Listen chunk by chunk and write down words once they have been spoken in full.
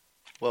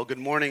Well, good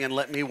morning, and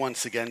let me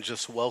once again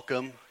just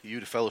welcome you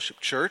to Fellowship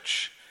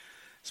Church,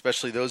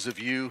 especially those of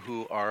you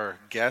who are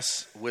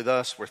guests with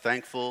us. We're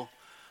thankful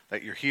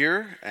that you're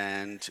here,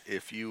 and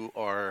if you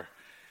are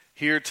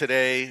here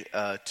today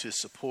to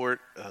support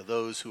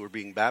those who are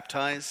being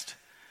baptized,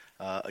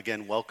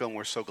 again, welcome.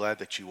 We're so glad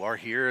that you are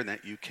here and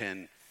that you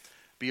can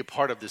be a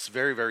part of this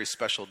very, very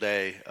special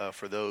day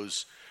for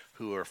those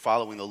who are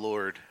following the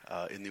Lord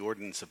in the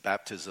ordinance of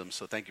baptism.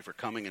 So thank you for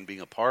coming and being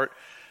a part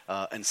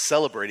and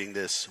celebrating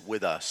this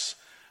with us.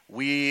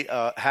 We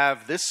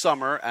have this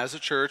summer as a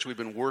church, we've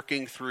been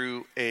working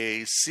through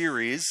a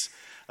series,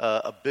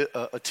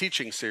 a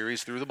teaching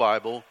series through the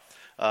Bible.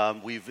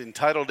 We've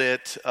entitled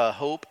it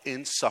Hope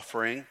in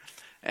Suffering,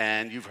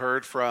 and you've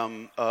heard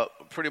from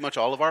pretty much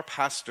all of our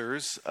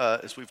pastors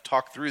as we've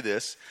talked through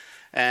this.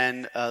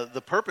 And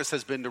the purpose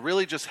has been to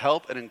really just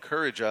help and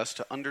encourage us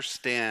to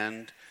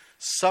understand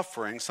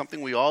suffering,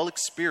 something we all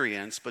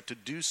experience, but to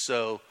do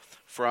so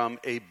from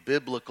a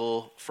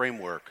biblical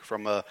framework,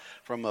 from a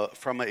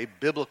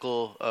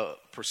biblical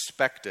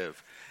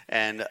perspective.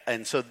 And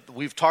so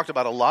we've talked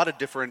about a lot of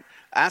different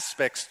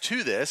aspects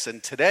to this.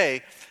 And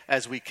today,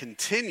 as we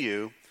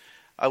continue,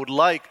 I would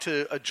like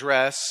to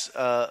address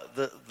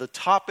the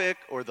topic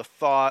or the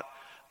thought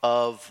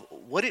of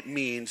what it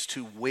means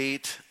to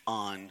wait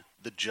on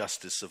the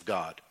justice of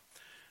God.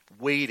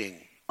 Waiting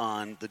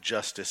on the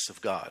justice of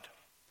God.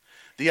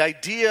 The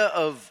idea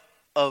of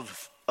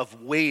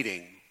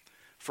waiting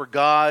for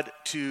God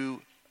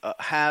to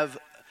have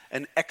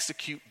and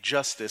execute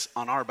justice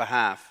on our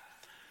behalf,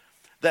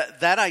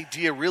 that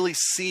idea really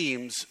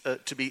seems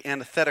to be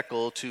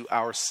antithetical to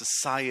our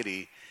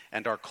society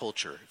and our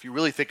culture. If you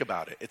really think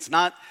about it, it's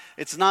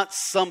not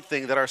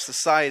something that our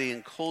society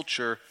and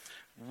culture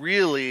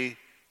really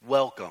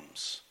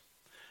welcomes.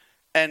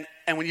 And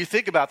when you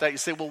think about that, you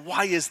say, well,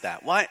 why is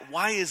that?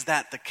 Why is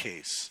that the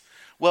case?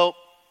 Well,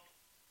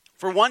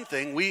 for one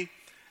thing, we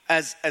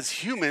as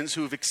humans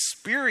who have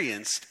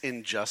experienced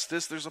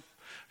injustice, there's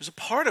a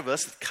part of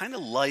us that kind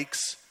of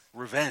likes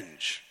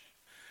revenge.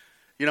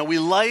 You know, we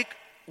like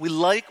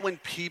when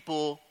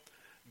people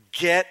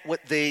get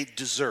what they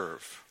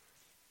deserve.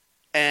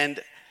 And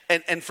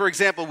for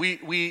example,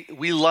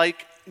 we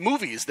like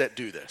movies that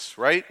do this,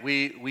 right?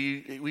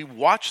 We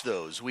watch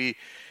those.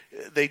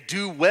 They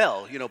do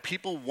well. You know,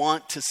 people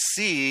want to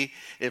see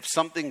if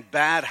something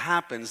bad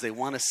happens, they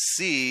want to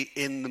see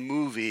in the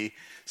movie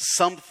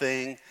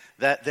something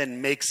that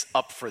then makes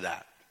up for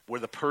that, where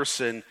the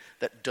person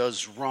that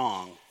does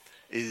wrong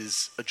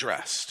is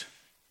addressed.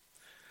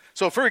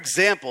 So for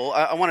example,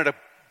 I wanted to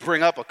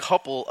bring up a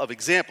couple of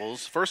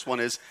examples. First one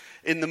is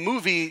in the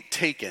movie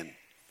Taken,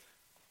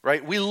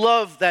 right? We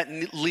love that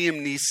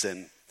Liam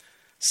Neeson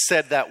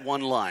said that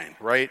one line,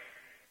 right?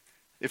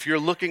 If you're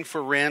looking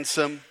for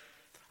ransom,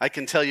 I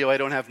can tell you I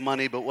don't have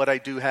money, but what I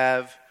do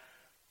have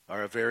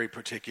are a very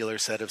particular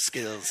set of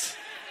skills.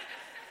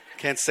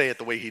 Can't say it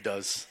the way he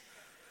does.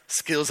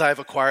 Skills I've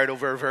acquired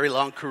over a very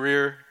long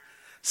career.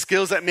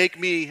 Skills that make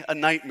me a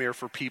nightmare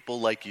for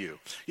people like you.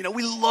 You know,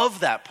 we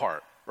love that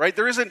part, right?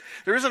 There isn't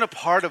a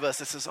part of us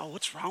that says, oh,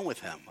 what's wrong with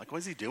him? Like, why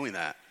is he doing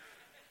that?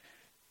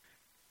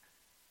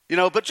 You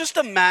know, but just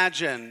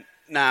imagine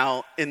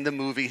now in the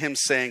movie him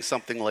saying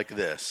something like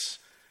this.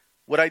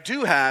 What I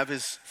do have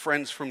is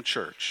friends from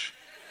church.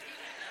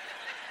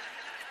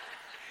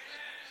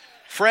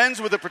 Friends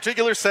with a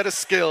particular set of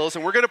skills,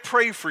 and we're going to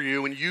pray for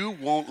you, and you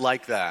won't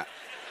like that.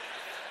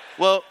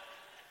 Well,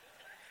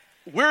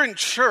 we're in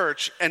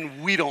church,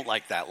 and we don't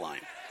like that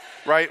line,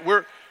 right?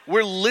 We're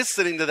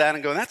listening to that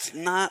and going, that's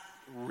not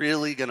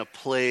really going to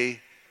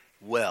play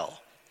well,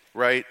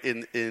 right,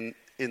 in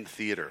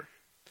theater.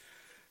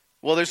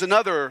 Well, there's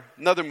another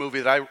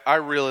movie that I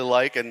really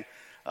like, and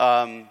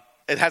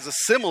it has a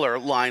similar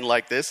line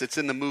like this. It's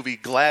in the movie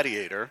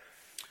Gladiator,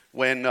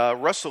 when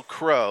Russell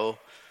Crowe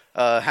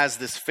has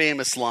this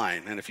famous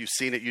line, and if you've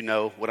seen it, you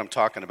know what I'm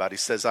talking about. He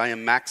says, I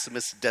am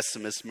Maximus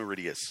Decimus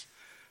Meridius.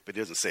 But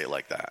he doesn't say it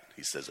like that.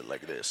 He says it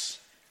like this.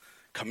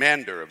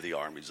 Commander of the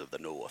armies of the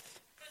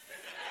North.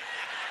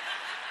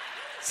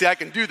 See, I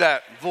can do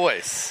that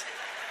voice.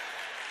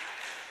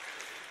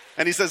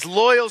 And he says,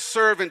 loyal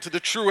servant to the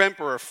true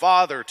emperor,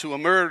 father to a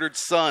murdered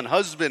son,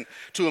 husband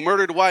to a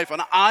murdered wife,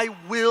 and I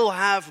will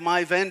have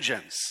my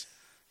vengeance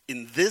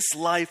in this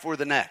life or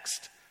the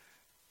next.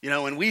 You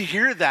know, and we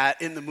hear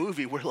that in the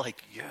movie, we're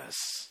like, yes.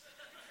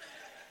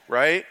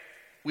 Right?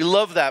 We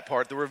love that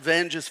part. The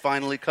revenge is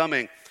finally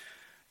coming.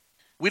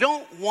 We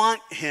don't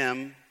want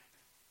him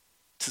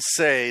to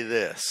say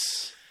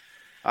this.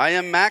 I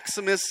am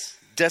Maximus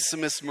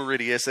Decimus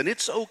Meridius, and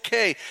it's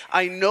okay.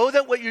 I know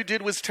that what you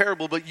did was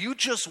terrible, but you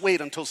just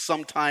wait until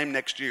sometime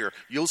next year.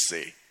 You'll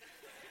see.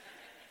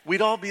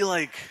 We'd all be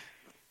like,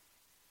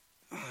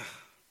 ugh.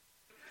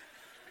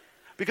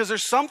 Because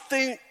there's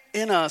something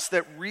in us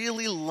that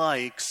really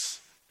likes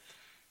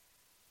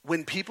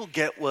when people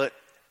get what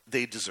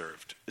they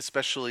deserved,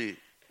 especially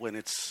when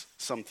it's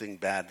something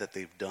bad that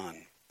they've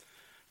done.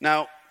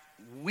 Now,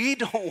 we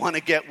don't want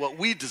to get what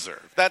we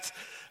deserve. That's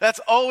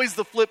always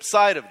the flip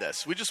side of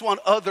this. We just want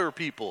other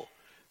people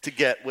to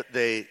get what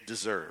they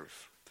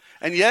deserve.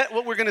 And yet,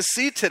 what we're going to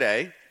see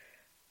today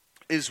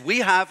is we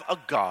have a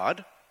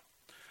God,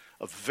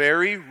 a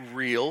very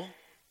real,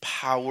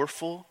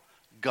 powerful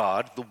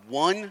God, the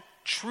one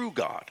true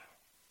God,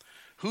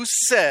 who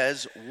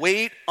says,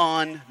 wait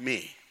on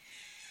me.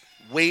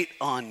 Wait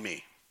on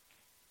me.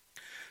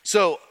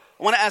 So,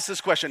 I want to ask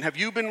this question. Have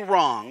you been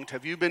wronged?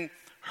 Have you been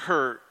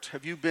hurt?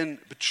 Have you been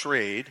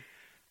betrayed?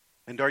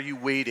 And are you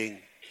waiting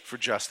for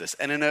justice?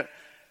 And in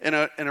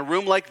a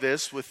room like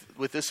this,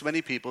 with this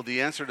many people,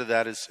 the answer to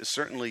that is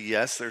certainly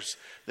yes.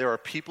 There are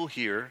people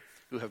here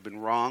who have been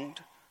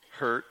wronged,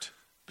 hurt,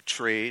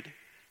 betrayed.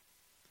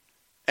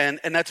 And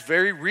that's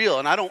very real.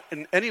 And I don't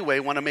in any way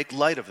want to make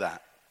light of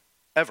that,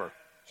 ever.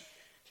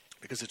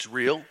 Because it's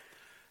real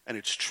and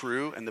it's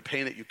true, and the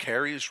pain that you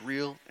carry is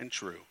real and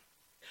true.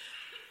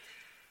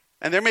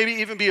 And there may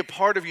even be a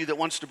part of you that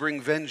wants to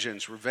bring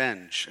vengeance,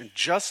 revenge, and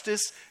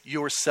justice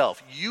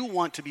yourself. You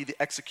want to be the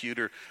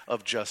executor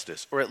of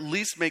justice, or at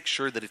least make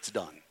sure that it's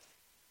done.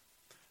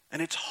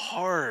 And it's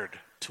hard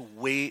to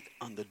wait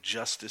on the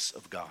justice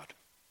of God.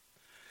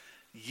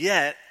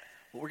 Yet,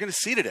 what we're going to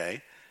see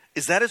today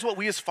is that is what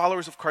we as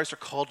followers of Christ are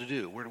called to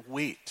do. We're to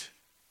wait.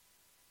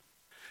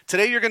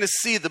 Today you're going to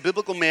see the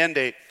biblical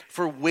mandate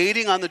for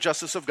waiting on the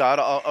justice of God.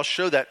 I'll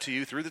show that to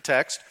you through the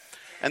text.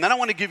 And then I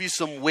want to give you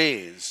some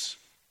ways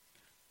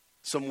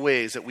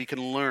that we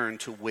can learn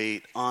to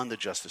wait on the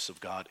justice of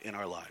God in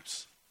our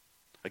lives.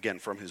 Again,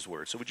 from his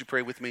word. So would you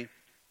pray with me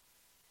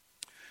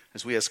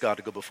as we ask God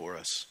to go before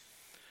us?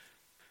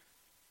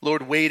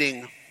 Lord,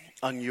 waiting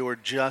on your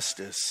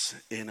justice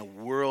in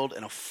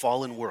a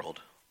fallen world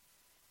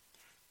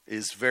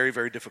is very,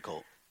 very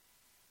difficult.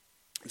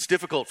 It's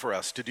difficult for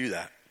us to do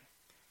that.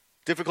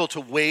 Difficult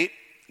to wait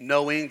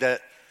knowing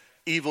that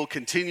evil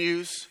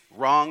continues,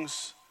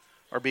 wrongs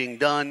are being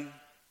done,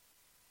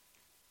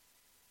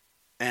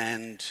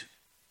 and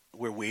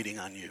we're waiting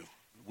on you.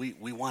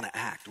 We want to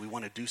act. We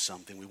want to do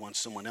something. We want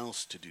someone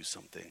else to do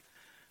something.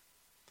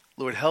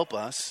 Lord, help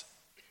us,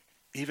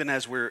 even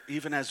as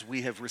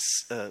we have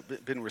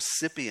been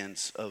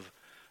recipients of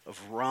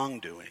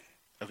wrongdoing,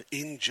 of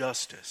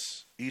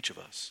injustice, each of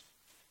us.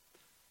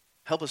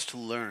 Help us to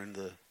learn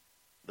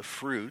the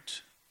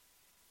fruit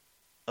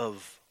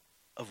of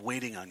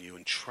waiting on you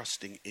and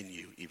trusting in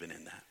you even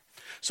in that.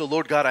 So,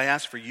 Lord God, I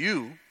ask for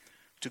you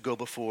to go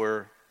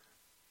before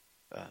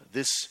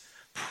this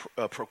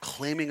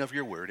proclaiming of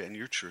your word and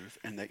your truth,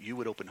 and that you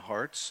would open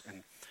hearts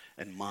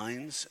and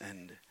minds,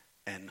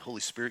 and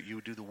Holy Spirit, you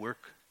would do the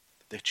work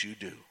that you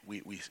do.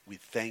 We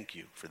thank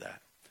you for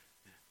that.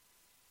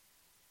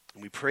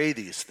 And we pray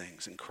these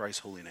things in Christ's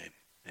holy name.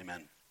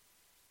 Amen.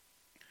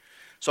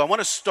 So I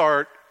want to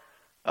start,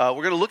 we're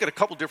going to look at a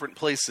couple different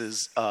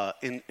places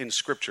in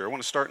Scripture. I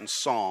want to start in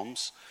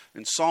Psalms.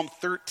 In Psalm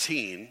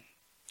 13,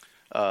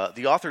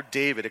 the author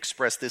David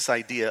expressed this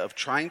idea of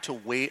trying to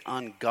wait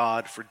on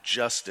God for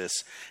justice.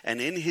 And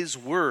in his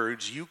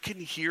words, you can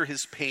hear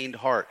his pained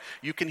heart.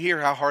 You can hear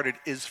how hard it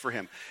is for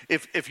him.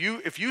 If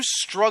you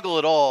struggle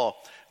at all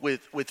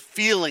with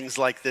feelings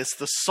like this,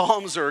 the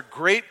Psalms are a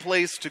great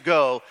place to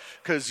go,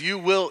 because you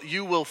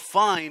will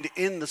find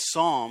in the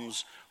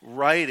Psalms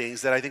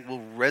writings that I think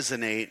will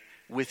resonate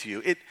with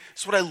you.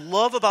 It's what I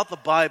love about the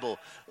Bible.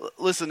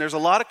 Listen, there's a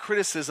lot of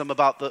criticism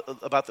about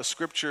the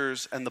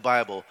Scriptures and the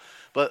Bible,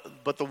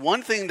 but the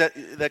one thing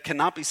that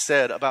cannot be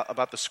said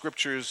about the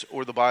Scriptures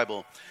or the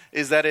Bible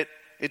is that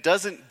it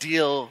doesn't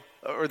deal,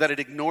 or that it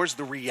ignores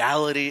the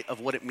reality of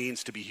what it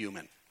means to be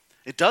human.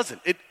 It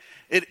doesn't.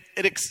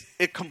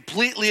 It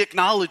completely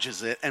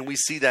acknowledges it, and we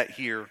see that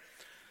here.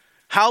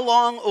 How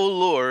long, O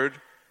Lord,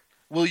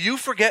 will you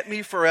forget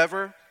me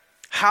forever?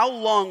 How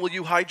long will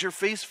you hide your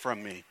face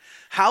from me?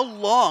 How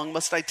long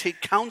must I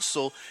take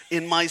counsel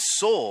in my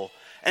soul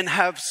and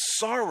have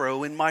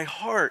sorrow in my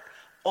heart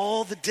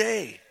all the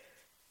day?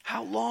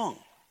 How long?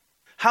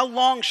 How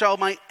long shall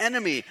my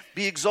enemy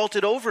be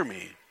exalted over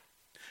me?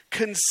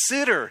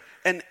 Consider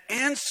and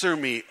answer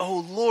me, O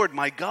Lord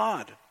my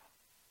God.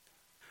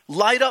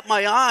 Light up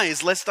my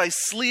eyes, lest I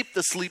sleep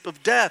the sleep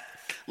of death,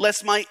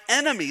 lest my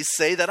enemies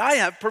say that I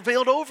have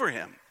prevailed over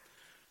him.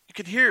 You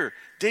can hear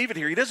David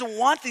here. He doesn't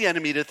want the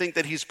enemy to think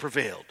that he's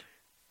prevailed.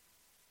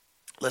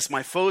 Lest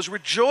my foes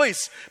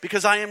rejoice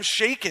because I am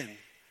shaken.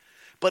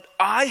 But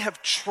I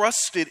have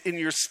trusted in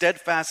your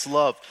steadfast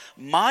love.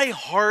 My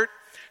heart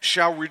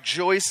shall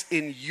rejoice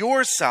in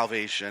your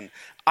salvation.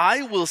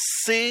 I will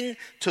sing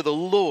to the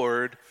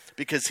Lord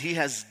because he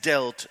has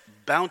dealt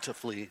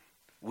bountifully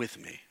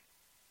with me.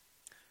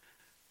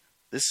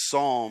 This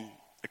psalm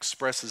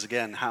expresses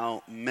again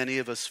how many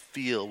of us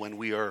feel when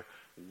we are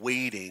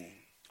waiting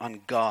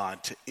on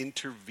God to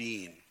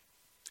intervene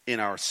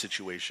in our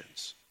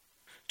situations,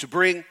 to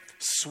bring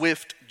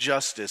swift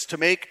justice, to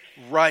make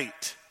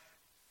right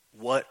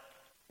what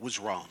was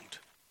wronged.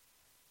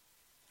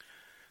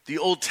 The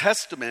Old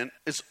Testament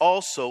is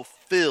also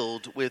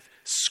filled with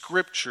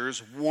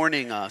scriptures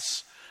warning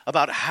us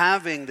about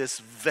having this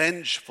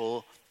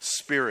vengeful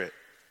spirit.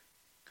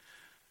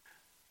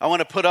 I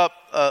want to put up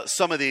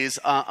some of these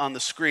on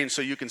the screen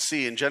so you can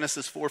see. In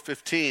Genesis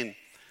 4:15,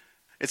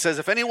 It says,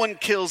 if anyone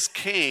kills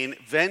Cain,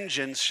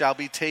 vengeance shall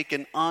be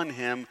taken on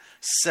him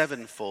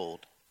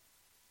sevenfold.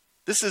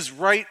 This is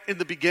right in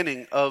the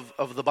beginning of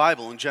the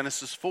Bible in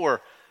Genesis 4.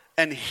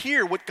 And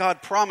here what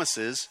God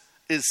promises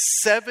is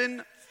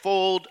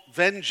sevenfold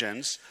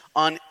vengeance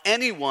on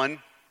anyone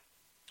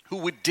who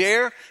would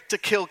dare to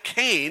kill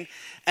Cain.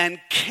 And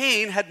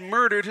Cain had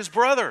murdered his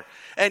brother.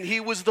 And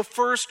he was the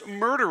first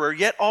murderer.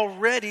 Yet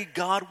already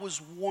God was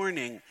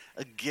warning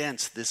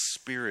against this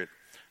spirit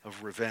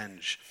of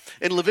revenge.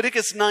 In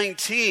Leviticus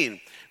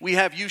 19, we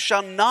have, you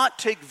shall not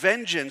take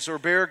vengeance or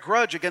bear a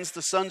grudge against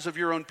the sons of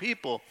your own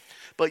people,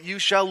 but you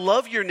shall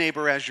love your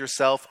neighbor as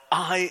yourself.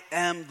 I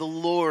am the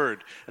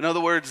Lord. In other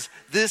words,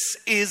 this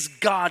is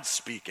God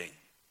speaking.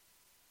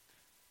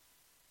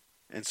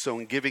 And so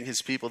in giving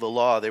his people the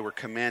law, they were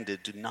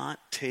commanded, do not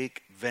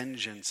take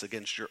vengeance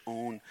against your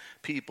own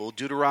people.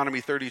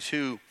 Deuteronomy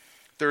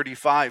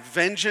 32:35,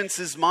 vengeance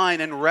is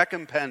mine and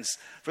recompense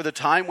for the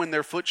time when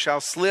their foot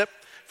shall slip.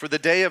 For the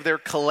day of their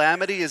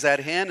calamity is at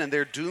hand and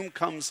their doom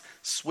comes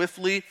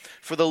swiftly.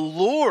 For the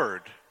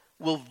Lord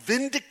will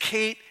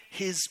vindicate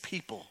his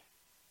people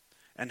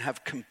and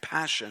have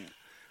compassion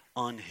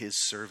on his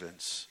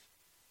servants.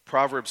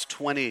 Proverbs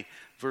 20,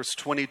 verse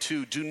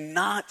 22,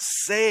 don't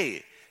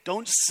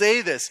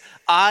say this,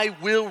 I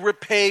will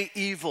repay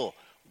evil.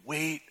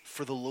 Wait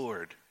for the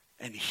Lord,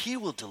 and he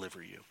will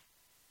deliver you.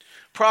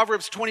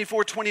 Proverbs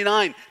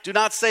 24:29, do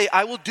not say,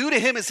 I will do to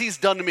him as he's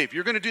done to me. If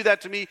you're going to do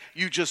that to me,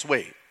 you just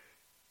wait.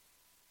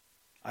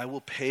 I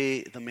will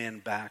pay the man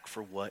back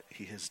for what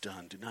he has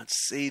done. Do not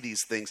say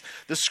these things.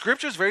 The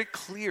scripture is very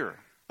clear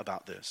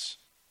about this.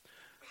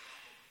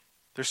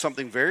 There's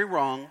something very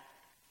wrong,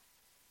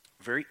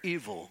 very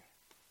evil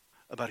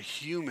about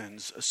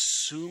humans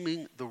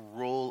assuming the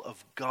role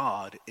of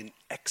God in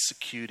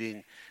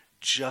executing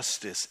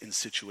justice in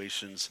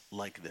situations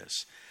like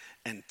this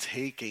and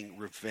taking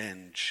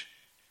revenge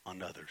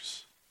on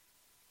others.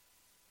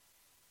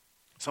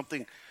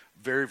 Something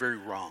very, very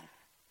wrong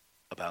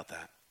about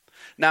that.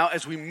 Now,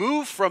 as we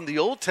move from the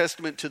Old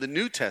Testament to the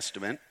New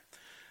Testament,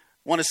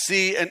 I want to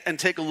see and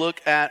take a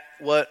look at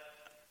what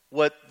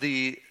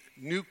the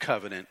New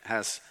Covenant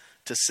has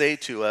to say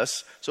to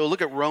us. So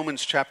look at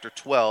Romans chapter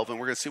 12, and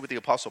we're going to see what the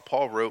Apostle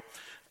Paul wrote.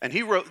 And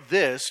he wrote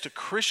this to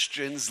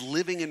Christians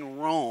living in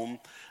Rome,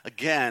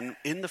 again,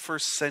 in the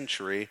first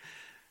century.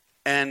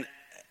 And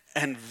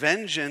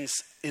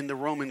vengeance in the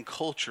Roman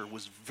culture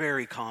was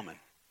very common.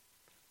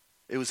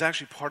 It was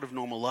actually part of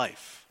normal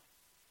life.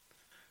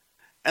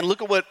 And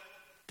look at what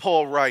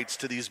Paul writes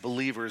to these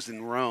believers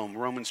in Rome.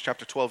 Romans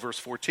chapter 12, verse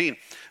 14.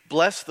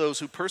 Bless those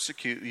who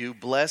persecute you.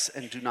 Bless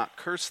and do not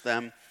curse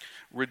them.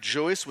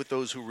 Rejoice with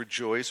those who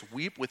rejoice.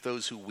 Weep with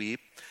those who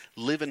weep.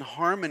 Live in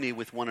harmony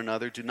with one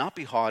another. Do not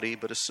be haughty,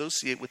 but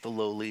associate with the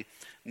lowly.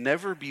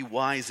 Never be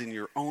wise in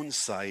your own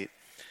sight.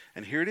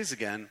 And here it is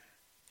again.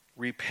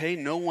 Repay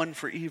no one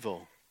for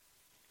evil,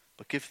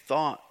 but give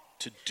thought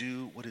to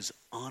do what is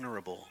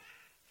honorable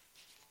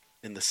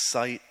in the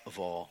sight of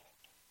all.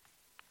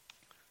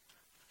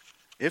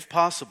 If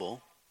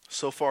possible,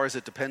 so far as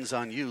it depends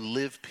on you,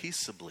 live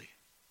peaceably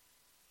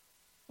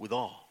with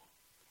all.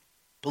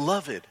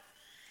 Beloved,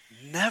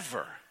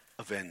 never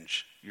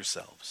avenge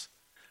yourselves,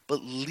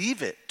 but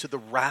leave it to the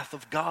wrath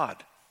of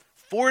God.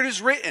 For it is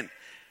written.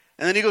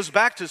 And then he goes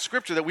back to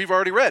scripture that we've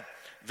already read.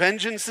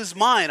 Vengeance is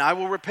mine, I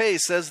will repay,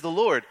 says the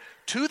Lord.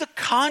 To the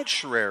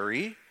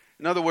contrary,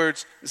 in other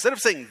words, instead of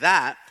saying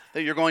that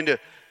you're going to,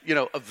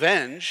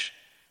 avenge,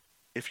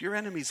 if your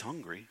enemy's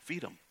hungry,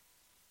 feed him.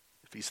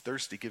 If he's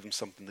thirsty, give him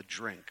something to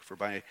drink. For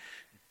by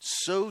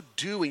so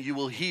doing, you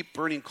will heap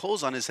burning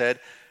coals on his head.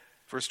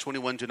 Verse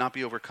 21, do not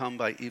be overcome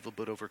by evil,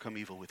 but overcome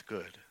evil with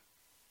good.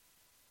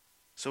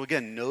 So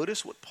again,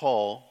 notice what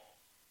Paul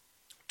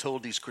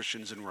told these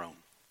Christians in Rome.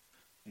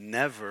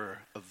 Never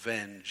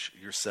avenge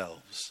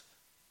yourselves.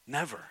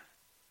 Never.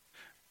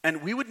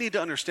 And we would need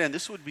to understand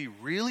this would be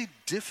really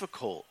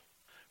difficult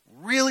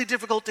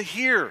to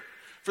hear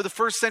for the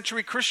first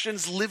century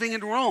Christians living in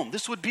Rome.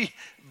 This would be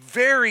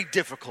very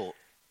difficult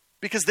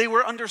because they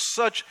were under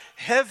such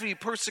heavy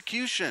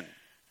persecution.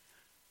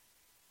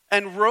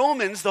 And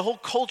Romans, the whole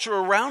culture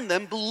around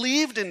them,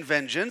 believed in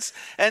vengeance,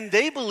 and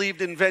they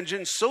believed in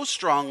vengeance so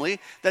strongly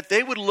that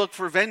they would look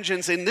for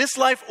vengeance in this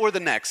life or the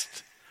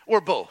next,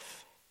 or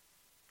both.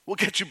 We'll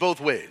get you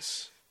both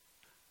ways.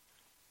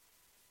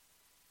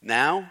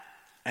 Now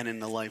and in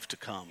the life to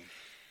come.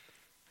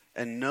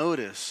 And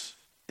notice,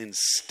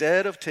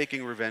 instead of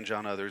taking revenge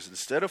on others,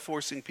 instead of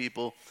forcing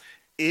people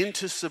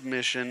into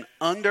submission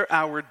under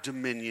our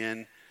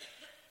dominion,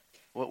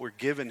 what we're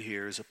given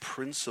here is a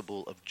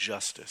principle of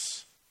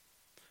justice.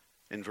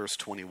 In verse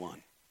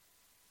 21,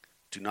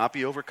 do not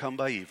be overcome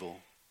by evil,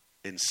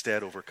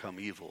 instead overcome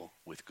evil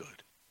with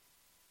good.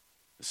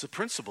 It's a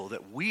principle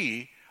that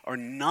we are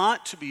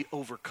not to be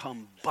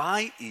overcome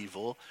by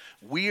evil,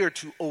 we are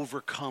to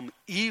overcome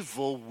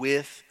evil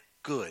with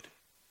good.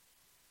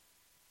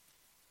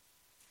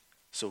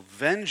 So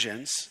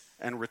vengeance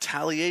and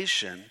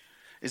retaliation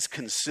is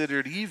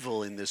considered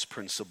evil in this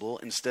principle.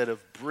 Instead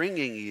of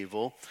bringing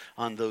evil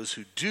on those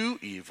who do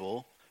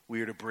evil,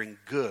 We are to bring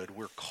good.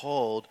 We're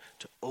called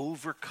to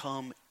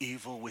overcome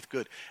evil with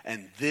good.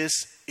 And this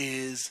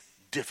is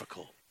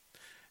difficult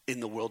in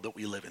the world that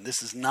we live in.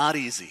 This is not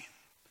easy.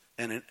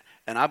 And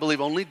I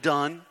believe only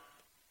done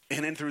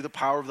in and through the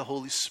power of the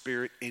Holy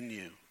Spirit in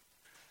you.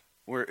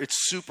 Where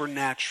it's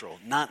supernatural,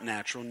 not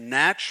natural.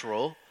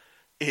 Natural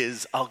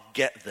is I'll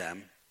get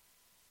them.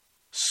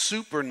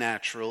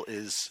 Supernatural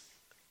is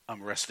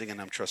I'm resting and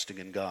I'm trusting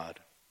in God.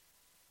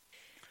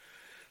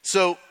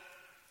 So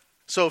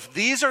if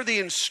these are the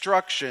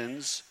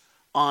instructions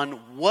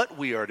on what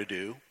we are to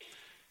do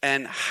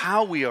and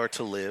how we are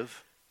to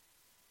live,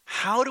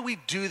 how do we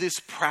do this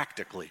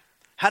practically?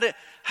 How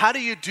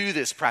do you do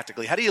this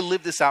practically? How do you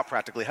live this out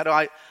practically? How do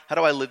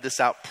I live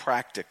this out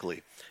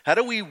practically? How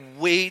do we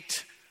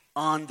wait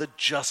on the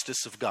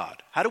justice of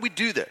God? How do we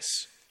do this?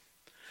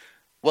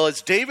 Well,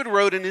 as David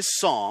wrote in his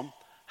psalm,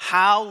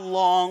 how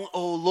long,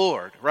 O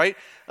Lord, right?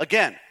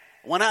 Again,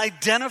 when I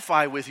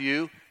identify with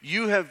you,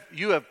 you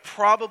have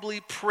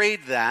probably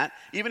prayed that.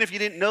 Even if you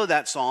didn't know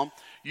that psalm,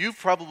 you've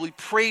probably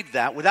prayed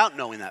that without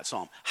knowing that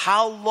psalm.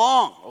 How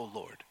long, O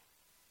Lord?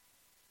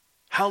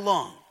 How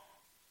long?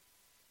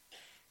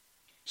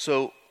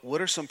 So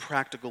what are some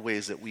practical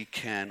ways that we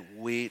can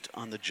wait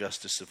on the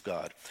justice of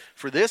God?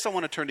 For this, I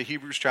want to turn to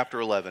Hebrews chapter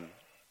 11.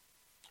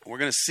 We're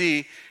going to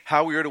see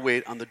how we are to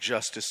wait on the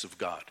justice of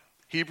God.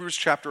 Hebrews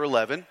chapter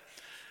 11.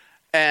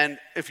 And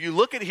if you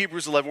look at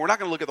Hebrews 11, we're not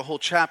going to look at the whole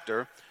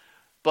chapter,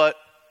 but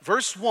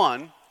verse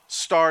 1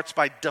 starts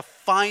by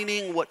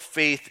defining what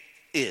faith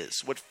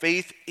is, what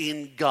faith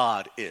in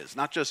God is.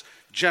 Not just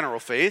general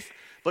faith,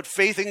 but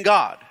faith in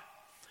God.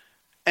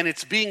 And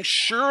it's being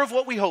sure of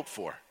what we hope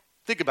for.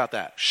 Think about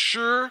that.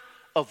 Sure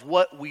of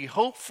what we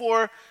hope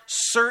for,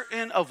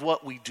 certain of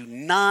what we do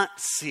not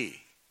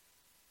see.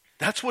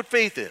 That's what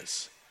faith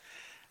is.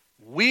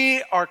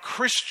 We are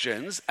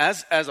Christians,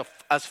 as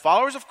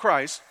followers of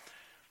Christ,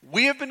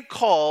 we have been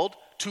called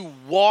to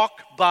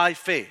walk by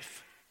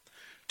faith,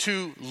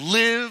 to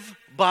live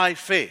by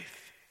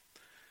faith.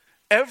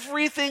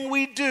 Everything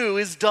we do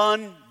is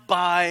done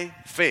by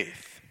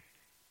faith.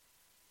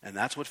 And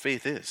that's what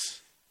faith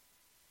is.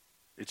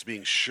 It's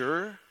being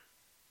sure,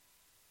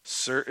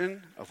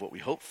 certain of what we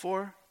hope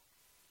for,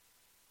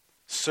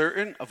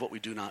 certain of what we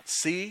do not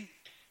see.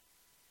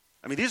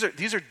 I mean, these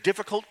are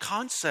difficult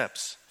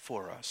concepts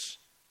for us.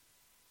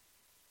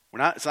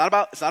 It's not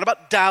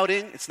about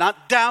doubting. It's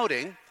not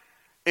doubting.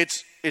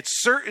 It's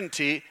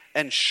certainty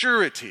and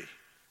surety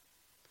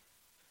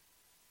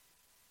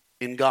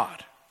in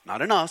God,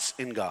 not in us,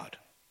 in God.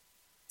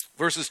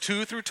 Verses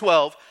 2 through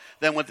 12.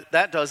 Then what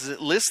that does is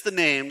it lists the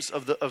names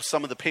of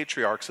some of the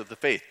patriarchs of the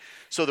faith.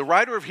 So the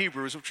writer of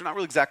Hebrews, which we're not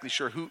really exactly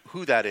sure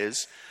who that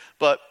is,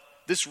 but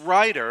this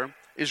writer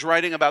is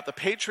writing about the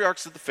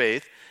patriarchs of the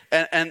faith,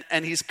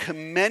 and he's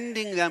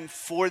commending them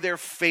for their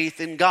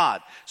faith in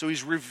God. So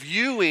he's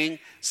reviewing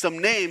some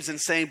names and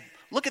saying,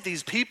 look at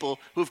these people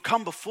who have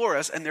come before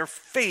us and their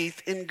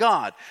faith in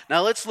God.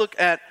 Now let's look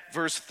at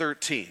verse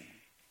 13.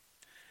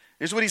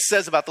 Here's what he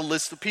says about the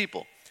list of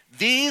people.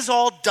 These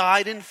all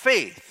died in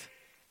faith,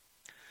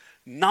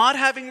 not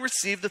having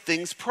received the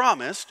things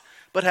promised,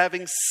 but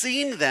having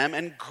seen them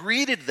and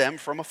greeted them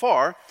from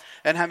afar,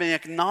 and having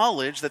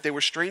acknowledged that they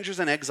were strangers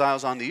and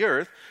exiles on the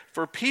earth.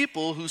 For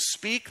people who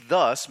speak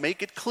thus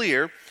make it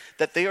clear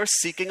that they are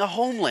seeking a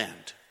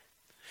homeland.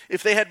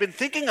 If they had been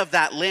thinking of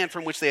that land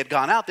from which they had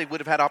gone out, they would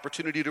have had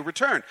opportunity to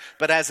return.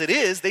 But as it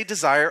is, they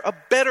desire a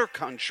better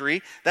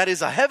country, that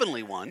is a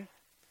heavenly one.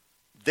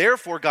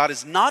 Therefore, God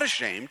is not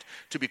ashamed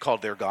to be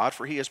called their God,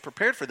 for he has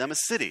prepared for them a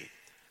city.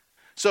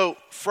 So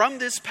from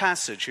this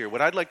passage here,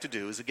 what I'd like to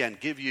do is, again,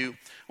 I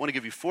want to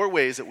give you 4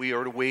 ways that we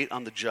are to wait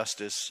on the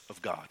justice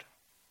of God.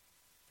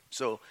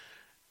 So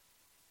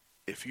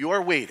if you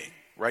are waiting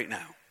right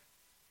now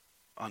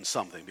on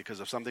something because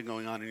of something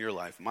going on in your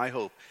life, my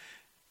hope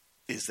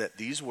is that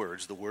these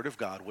words, the word of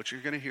God, what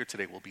you're going to hear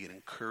today, will be an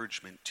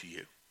encouragement to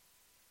you.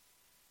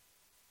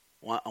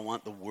 I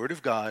want the word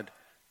of God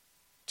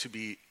to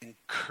be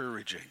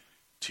encouraging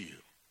to you.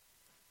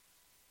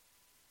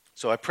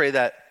 So I pray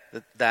that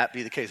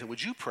be the case. And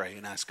would you pray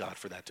and ask God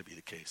for that to be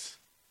the case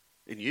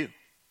in you?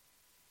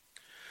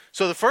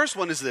 So the first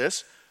one is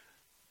this: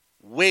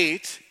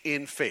 wait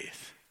in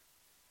faith.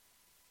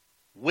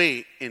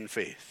 Wait in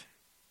faith.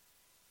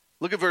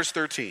 Look at verse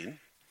 13.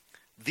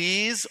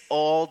 These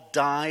all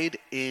died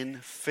in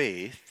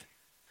faith,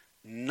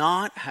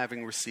 not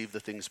having received the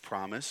things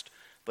promised,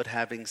 but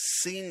having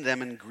seen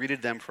them and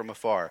greeted them from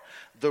afar.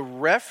 The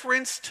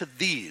reference to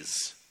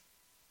these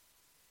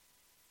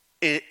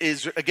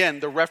is,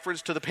 again, the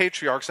reference to the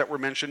patriarchs that were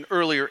mentioned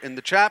earlier in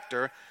the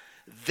chapter.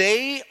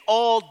 They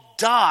all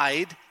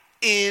died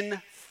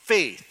in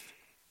faith,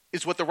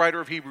 is what the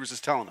writer of Hebrews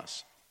is telling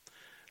us.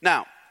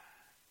 Now,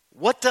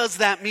 what does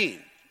that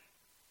mean?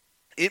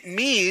 It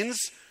means,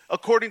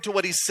 according to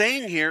what he's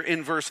saying here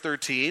in verse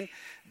 13,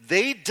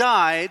 they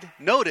died,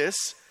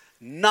 notice,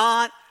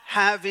 not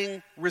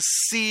having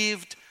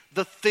received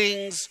the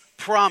things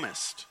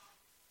promised.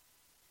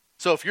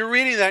 So if you're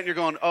reading that and you're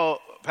going, oh,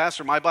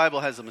 Pastor, my Bible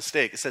has a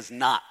mistake. It says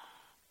not.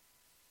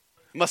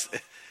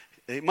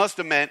 it must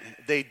have meant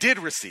they did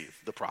receive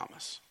the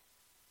promise.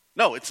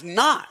 No, it's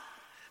not.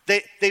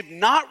 They've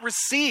not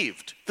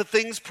received the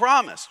things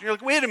promised. You're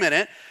like, wait a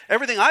minute.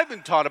 Everything I've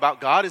been taught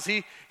about God is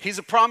he's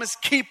a promise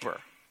keeper.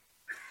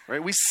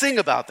 Right? We sing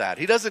about that.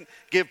 He doesn't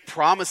give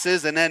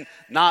promises and then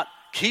not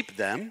keep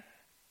them.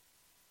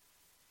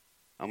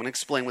 I'm going to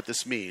explain what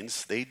this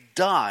means. They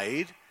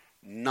died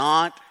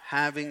not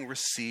having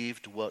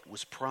received what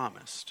was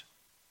promised.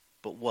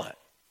 But what?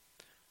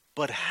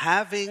 But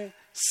having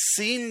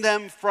seen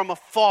them from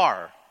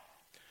afar.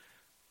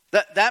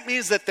 That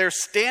means that they're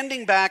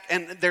standing back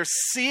and they're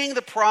seeing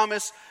the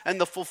promise and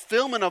the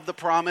fulfillment of the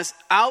promise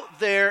out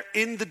there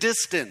in the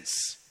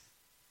distance.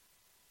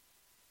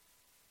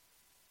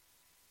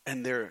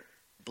 And they're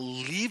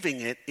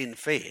believing it in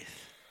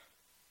faith,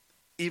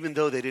 even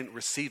though they didn't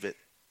receive it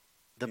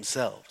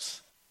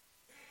themselves.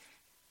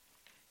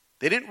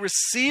 They didn't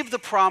receive the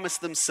promise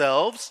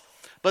themselves,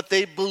 but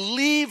they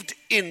believed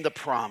in the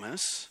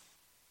promise.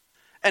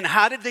 And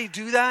how did they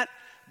do that?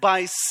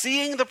 By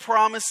seeing the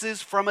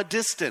promises from a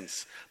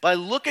distance, by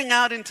looking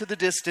out into the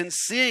distance,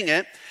 seeing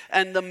it.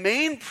 And the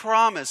main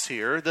promise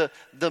here,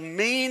 the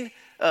main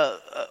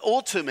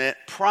ultimate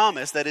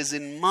promise that is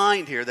in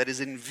mind here, that is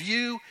in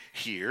view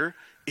here,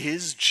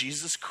 is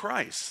Jesus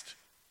Christ.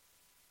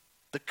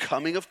 The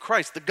coming of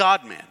Christ, the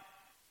God-man.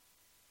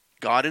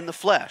 God in the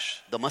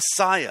flesh, the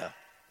Messiah.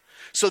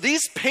 So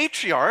these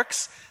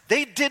patriarchs,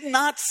 they did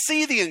not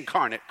see the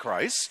incarnate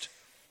Christ,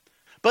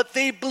 but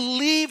they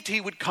believed he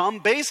would come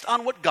based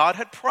on what God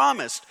had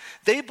promised.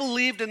 They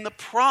believed in the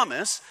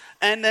promise,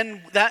 and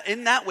then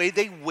in that way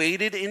they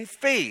waited in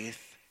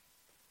faith.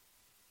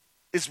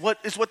 Is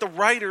what the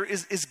writer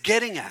is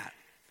getting at.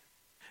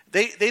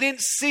 They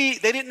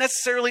didn't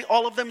necessarily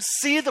all of them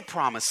see the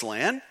promised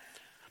land,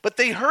 but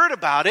they heard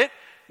about it,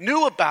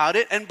 knew about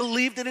it, and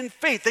believed it in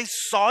faith. They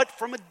saw it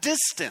from a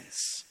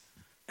distance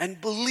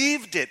and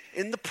believed it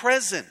in the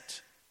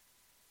present.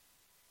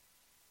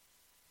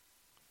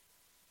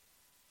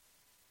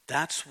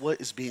 That's what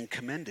is being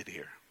commended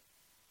here.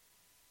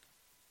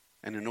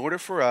 And in order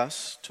for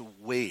us to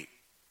wait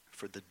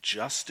for the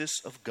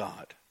justice of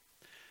God,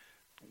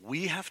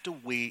 we have to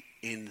wait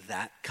in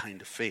that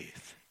kind of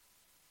faith.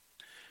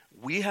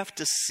 We have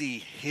to see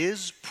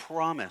his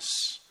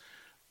promise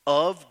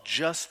of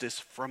justice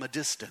from a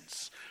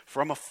distance,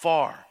 from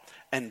afar,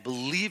 and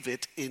believe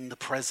it in the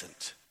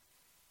present.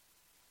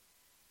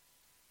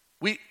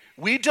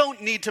 We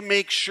don't need to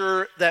make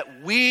sure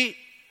that we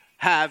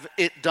have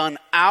it done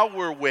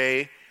our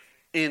way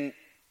in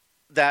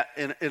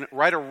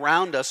right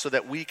around us so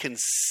that we can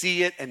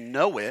see it and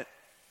know it.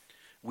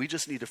 We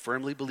just need to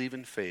firmly believe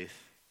in faith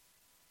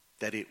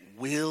that it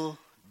will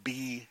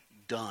be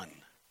done.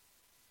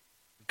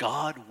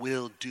 God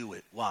will do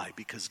it. Why?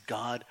 Because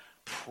God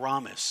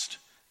promised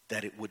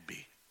that it would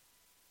be.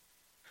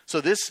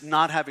 So this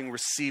not having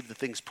received the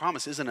things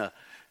promised isn't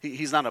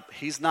he's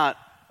not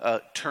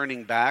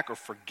turning back or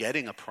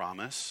forgetting a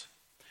promise.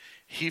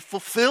 He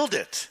fulfilled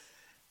it.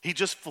 He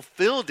just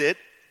fulfilled it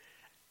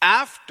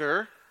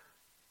after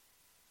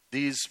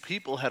these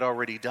people had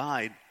already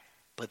died,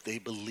 but they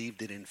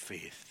believed it in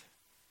faith.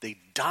 They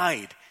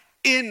died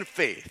in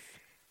faith.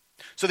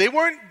 So they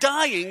weren't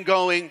dying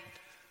going,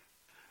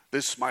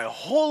 this my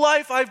whole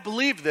life I've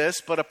believed this,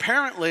 but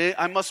apparently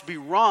I must be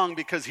wrong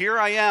because here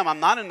I am.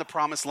 I'm not in the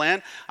promised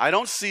land. I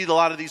don't see a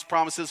lot of these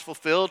promises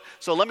fulfilled.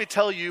 So let me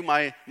tell you,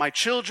 my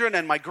children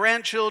and my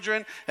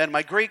grandchildren and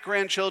my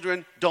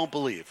great-grandchildren don't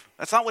believe.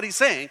 That's not what he's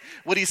saying.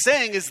 What he's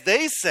saying is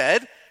they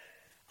said,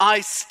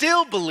 I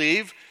still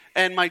believe,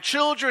 and my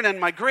children and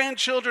my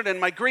grandchildren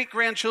and my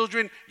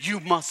great-grandchildren, you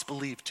must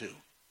believe too.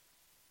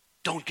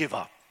 Don't give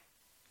up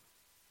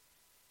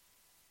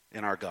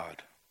in our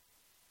God.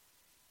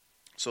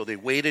 So they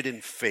waited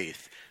in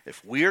faith.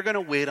 If we are going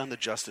to wait on the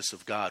justice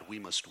of God, we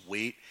must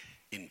wait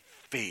in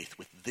faith,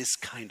 with this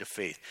kind of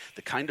faith.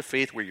 The kind of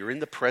faith where you're in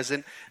the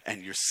present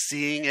and you're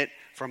seeing it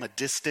from a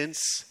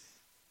distance.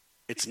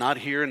 It's not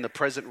here in the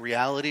present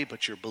reality,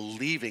 but you're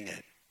believing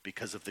it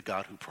because of the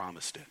God who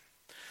promised it.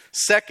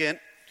 Second,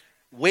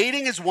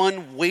 waiting is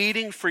one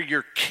waiting for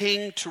your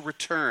king to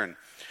return.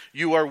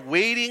 You are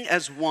waiting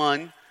as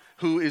one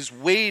who is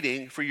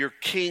waiting for your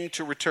king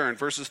to return.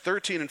 Verses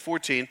 13 and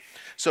 14.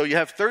 So you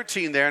have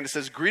 13 there, and it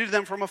says, greeted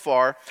them from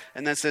afar.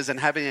 And then it says, and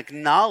having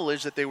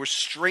acknowledged that they were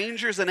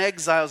strangers and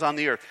exiles on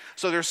the earth.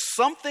 So there's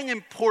something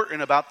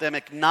important about them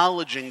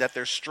acknowledging that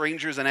they're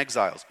strangers and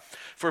exiles.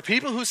 For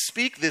people who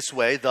speak this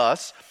way,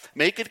 thus,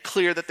 make it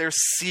clear that they're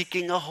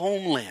seeking a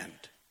homeland.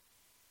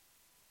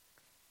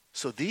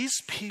 So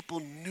these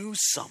people knew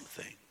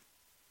something.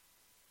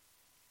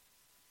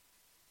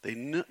 They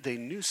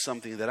knew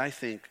something that I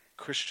think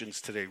Christians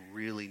today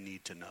really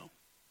need to know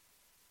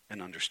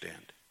and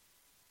understand.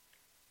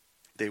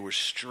 They were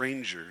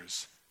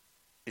strangers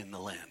in the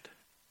land.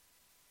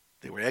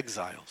 They were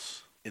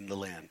exiles in the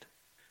land.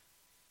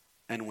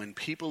 And when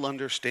people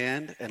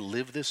understand and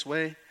live this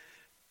way,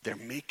 they're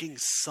making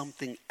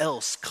something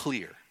else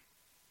clear.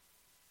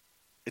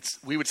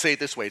 we would say it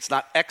this way, it's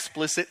not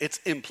explicit, it's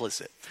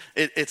implicit.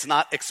 It's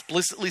not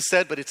explicitly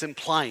said, but it's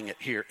implying it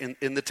here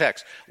in the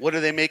text. What are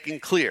they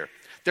making clear?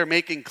 They're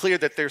making clear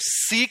that they're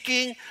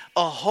seeking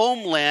a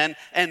homeland,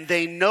 and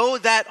they know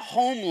that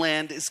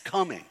homeland is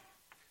coming.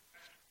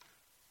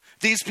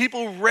 These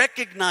people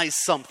recognize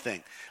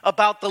something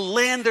about the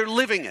land they're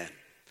living in.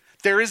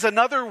 There is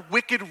another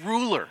wicked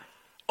ruler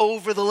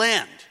over the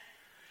land,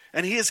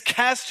 and he has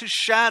cast his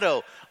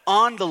shadow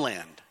on the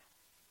land.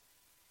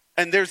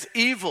 And there's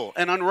evil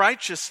and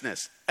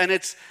unrighteousness. And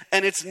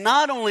it's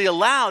not only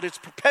allowed, it's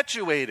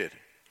perpetuated.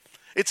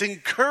 It's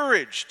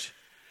encouraged.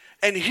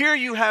 And here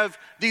you have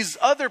these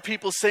other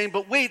people saying,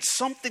 but wait,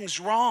 something's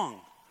wrong.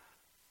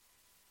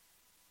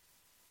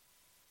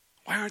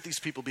 Why aren't these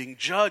people being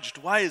judged?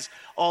 Why is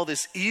all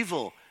this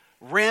evil,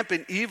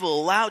 rampant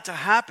evil, allowed to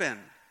happen?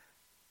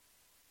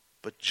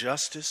 But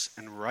justice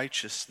and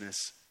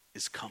righteousness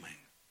is coming.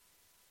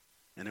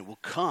 And it will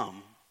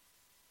come.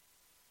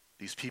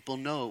 These people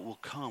know it will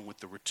come with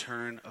the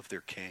return of their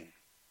king.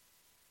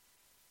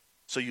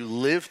 So you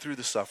live through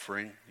the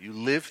suffering, you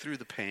live through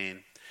the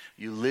pain,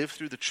 you live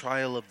through the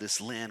trial of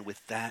this land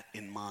with that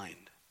in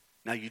mind.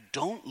 Now you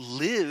don't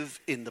live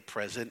in the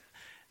present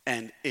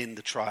and in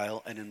the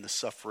trial and in the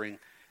suffering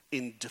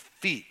in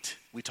defeat.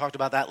 We talked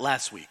about that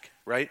last week,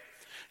 right?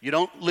 You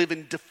don't live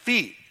in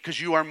defeat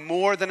because you are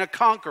more than a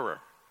conqueror.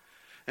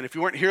 And if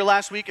you weren't here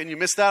last week and you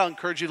missed that, I'll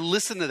encourage you to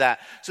listen to that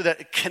so that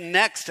it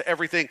connects to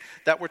everything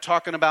that we're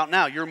talking about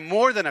now. You're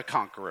more than a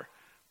conqueror.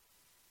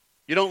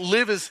 You don't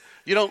live as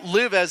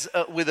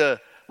with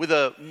a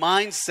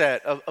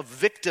mindset of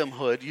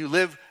victimhood. You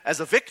live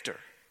as a victor.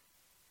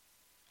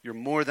 You're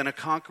more than a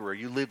conqueror.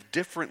 You live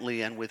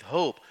differently and with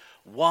hope.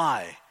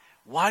 Why?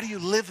 Why do you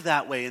live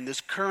that way in this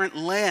current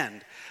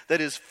land that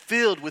is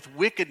filled with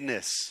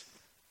wickedness?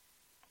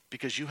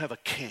 Because you have a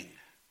king,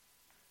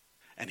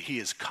 and he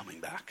is coming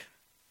back.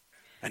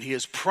 And he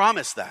has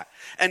promised that.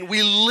 And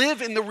we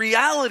live in the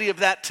reality of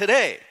that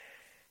today.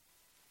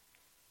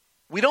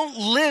 We don't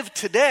live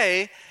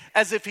today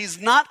as if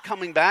he's not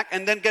coming back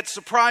and then get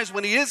surprised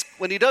when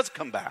he does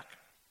come back.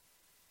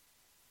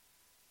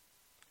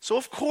 So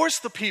of course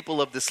the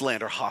people of this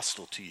land are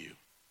hostile to you.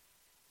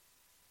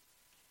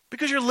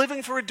 Because you're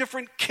living for a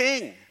different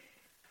king.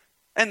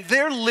 And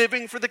they're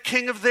living for the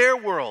king of their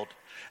world.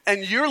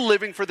 And you're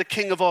living for the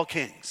king of all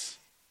kings.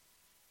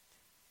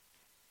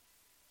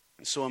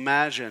 And so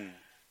imagine,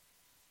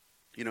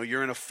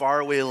 you're in a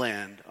faraway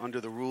land under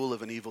the rule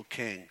of an evil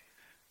king.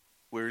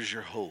 Where's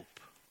your hope?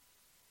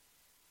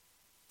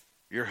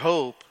 Your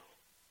hope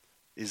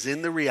is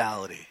in the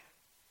reality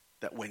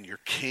that when your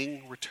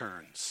king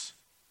returns,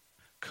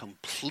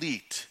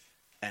 complete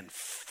and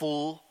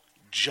full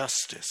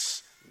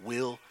justice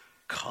will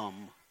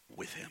come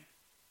with him.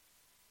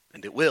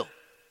 And it will.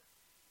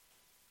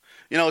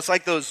 It's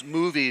like those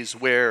movies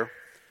where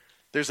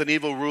there's an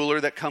evil ruler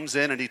that comes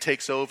in and he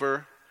takes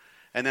over,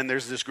 and then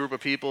there's this group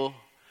of people,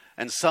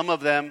 and some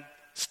of them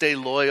stay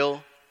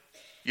loyal,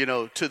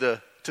 to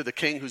the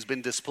king who's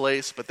been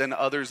displaced, but then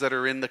others that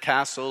are in the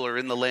castle or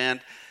in the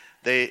land,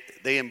 they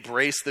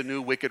embrace the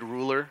new wicked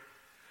ruler,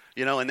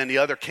 and then the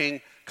other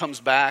king comes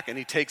back and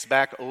he takes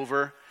back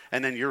over,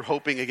 and then you're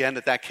hoping again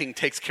that king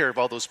takes care of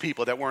all those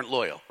people that weren't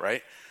loyal,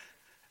 right?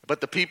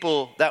 But the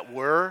people that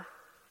were,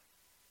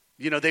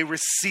 they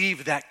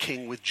receive that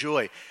king with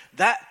joy.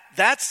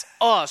 That's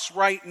us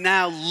right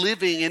now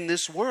living in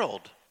this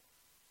world.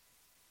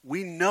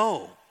 We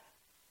know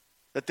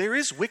that there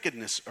is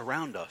wickedness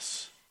around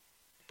us,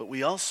 but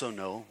we also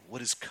know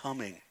what is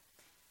coming.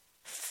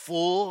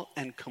 Full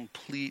and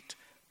complete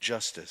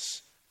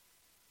justice.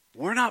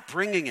 We're not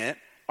bringing it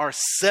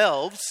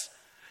ourselves.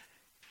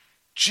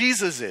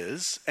 Jesus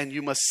is, and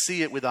you must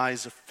see it with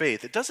eyes of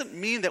faith. It doesn't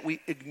mean that we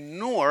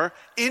ignore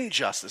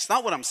injustice.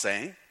 Not what I'm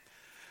saying.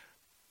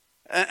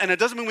 And it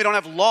doesn't mean we don't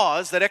have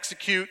laws that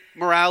execute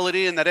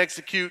morality and that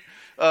execute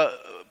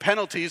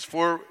penalties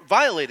for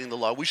violating the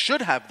law. We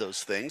should have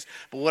those things.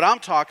 But what I'm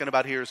talking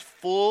about here is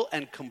full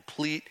and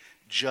complete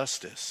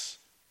justice,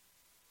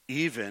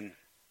 even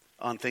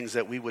on things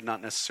that we would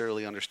not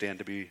necessarily understand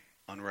to be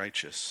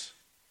unrighteous.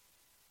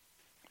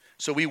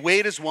 So we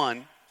wait as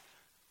one,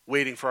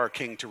 waiting for our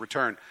king to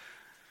return.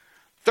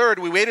 Third,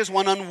 we wait as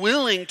one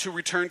unwilling to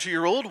return to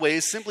your old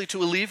ways simply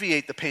to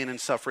alleviate the pain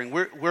and suffering.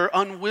 We're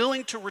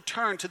unwilling to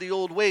return to the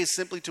old ways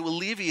simply to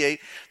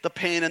alleviate the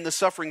pain and the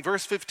suffering.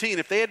 Verse 15,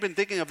 if they had been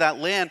thinking of that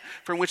land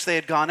from which they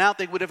had gone out,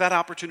 they would have had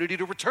opportunity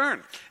to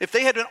return. If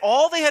they had been,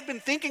 all they had been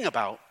thinking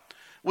about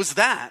was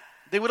that,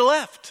 they would have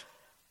left.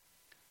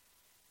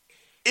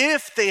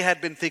 If they had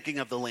been thinking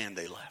of the land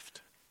they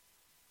left.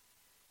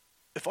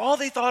 If all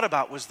they thought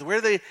about was where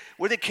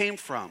they came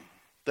from,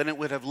 then it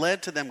would have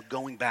led to them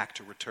going back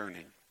to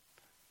returning.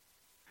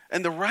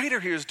 And the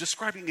writer here is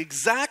describing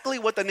exactly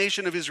what the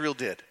nation of Israel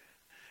did.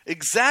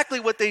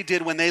 Exactly what they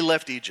did when they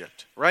left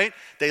Egypt, right?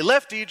 They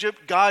left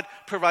Egypt. God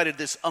provided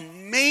this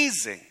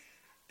amazing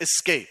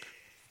escape,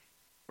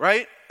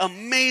 right?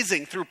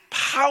 amazing, through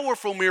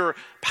powerful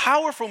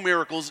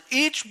miracles.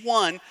 Each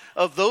one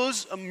of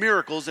those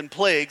miracles and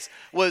plagues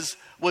was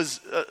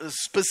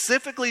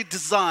specifically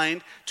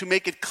designed to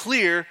make it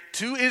clear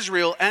to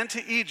Israel and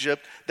to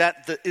Egypt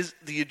that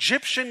the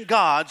Egyptian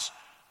gods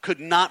could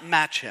not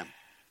match him.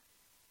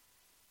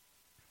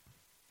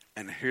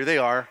 And here they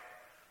are,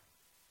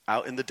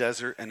 out in the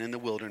desert and in the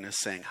wilderness,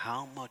 saying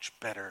how much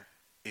better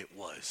it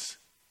was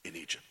in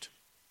Egypt.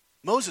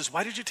 Moses,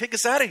 why did you take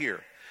us out of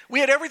here? We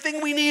had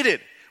everything we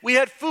needed. We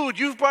had food.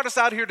 You've brought us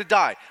out here to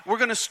die. We're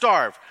going to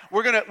starve.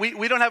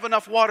 We don't have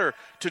enough water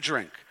to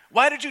drink.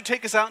 Why did you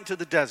take us out into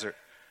the desert?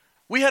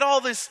 We had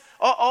all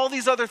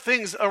these other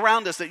things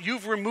around us that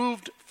you've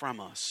removed from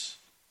us.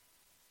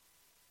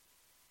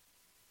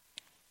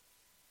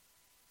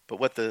 But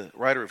what the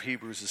writer of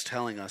Hebrews is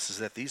telling us is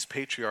that these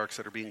patriarchs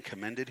that are being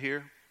commended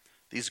here,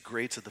 these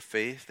greats of the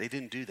faith, they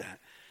didn't do that.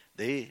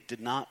 They did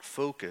not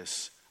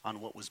focus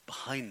on what was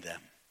behind them,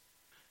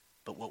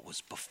 but what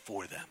was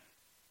before them.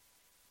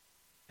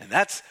 And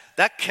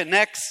that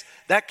connects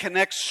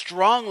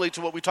strongly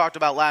to what we talked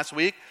about last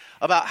week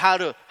about how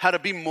to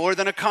be more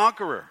than a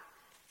conqueror.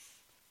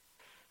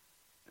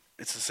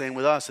 It's the same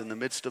with us in the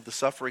midst of the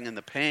suffering and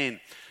the pain.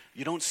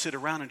 You don't sit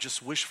around and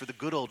just wish for the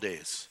good old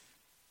days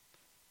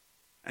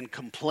and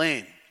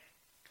complain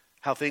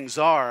how things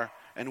are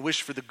and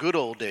wish for the good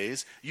old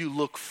days. You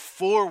look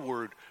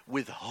forward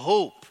with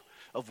hope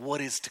of what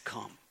is to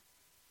come.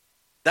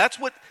 That's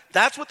what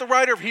the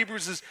writer of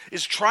Hebrews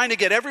is trying to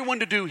get everyone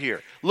to do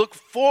here. Look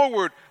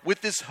forward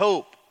with this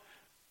hope.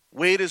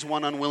 Wait as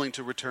one unwilling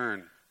to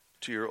return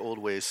to your old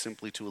ways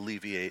simply to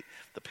alleviate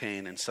the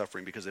pain and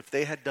suffering. Because if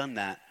they had done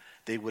that,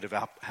 they would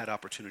have had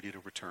opportunity to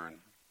return.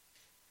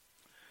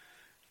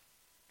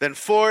 Then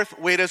fourth,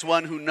 wait as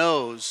one who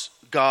knows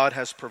God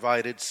has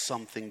provided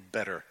something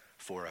better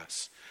for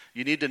us.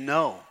 You need to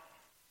know,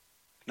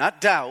 not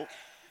doubt,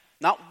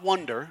 not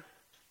wonder,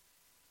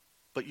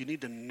 but you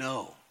need to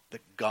know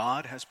that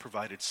God has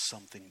provided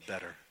something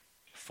better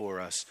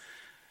for us.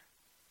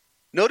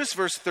 Notice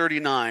verse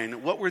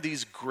 39. What were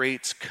these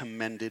greats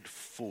commended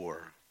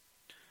for?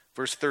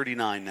 Verse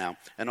 39 now.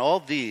 And all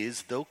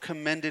these, though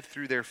commended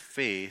through their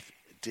faith,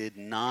 did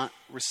not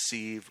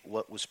receive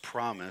what was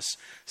promised,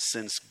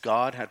 since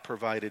God had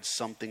provided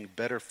something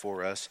better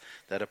for us,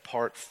 that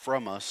apart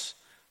from us,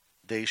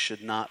 they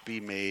should not be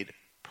made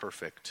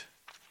perfect.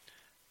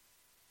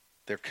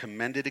 They're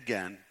commended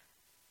again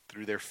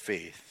through their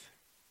faith.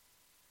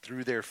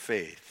 Through their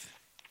faith.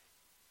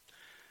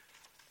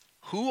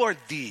 Who are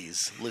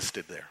these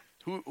listed there?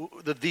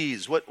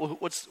 These?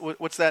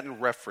 What's that in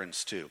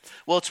reference to?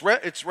 Well,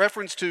 it's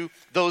reference to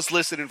those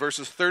listed in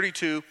verses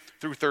 32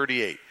 through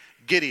 38.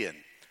 Gideon,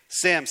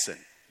 Samson,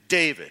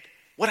 David.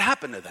 What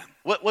happened to them?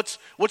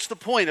 What's the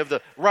point of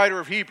the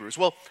writer of Hebrews?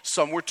 Well,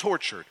 some were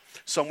tortured,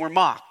 some were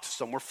mocked,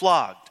 some were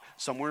flogged,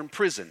 some were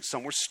imprisoned,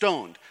 some were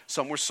stoned,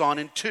 some were sawn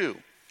in two.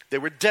 They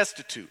were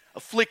destitute,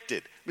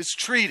 afflicted,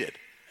 mistreated.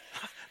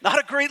 Not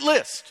a great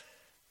list.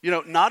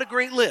 Not a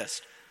great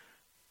list.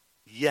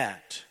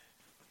 Yet,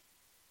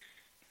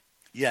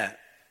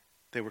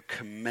 they were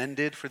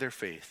commended for their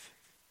faith,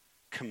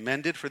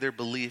 commended for their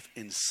belief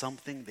in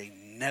something they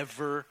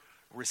never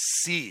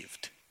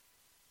received.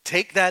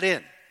 Take that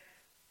in.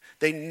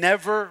 They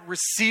never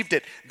received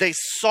it. They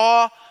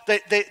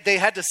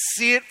had to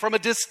see it from a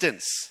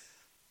distance.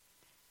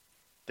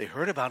 They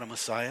heard about a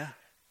Messiah,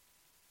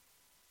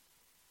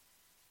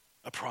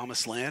 a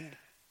promised land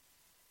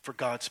for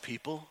God's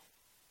people.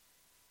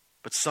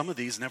 But some of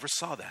these never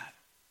saw that,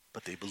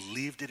 but they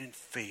believed it in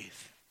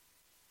faith.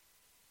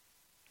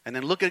 And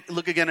then look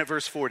again at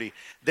verse 40.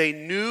 They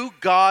knew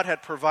God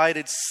had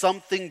provided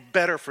something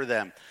better for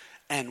them,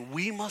 and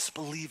we must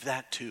believe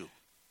that too.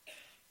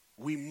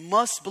 We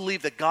must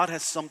believe that God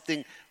has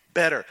something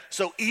better.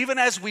 So even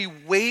as we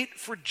wait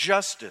for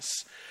justice,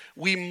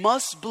 we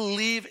must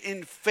believe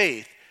in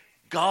faith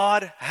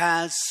God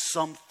has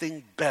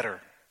something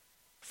better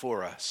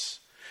for us.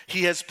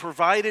 He has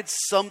provided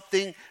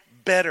something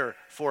better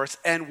for us,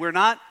 and we're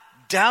not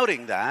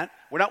doubting that.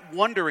 We're not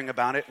wondering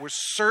about it. We're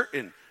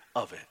certain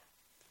of it.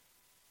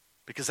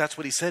 Because that's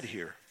what he said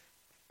here,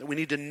 that we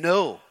need to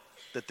know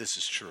that this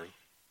is true.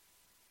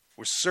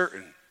 We're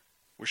certain.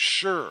 We're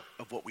sure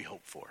of what we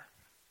hope for.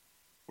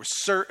 We're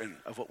certain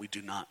of what we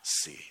do not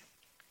see.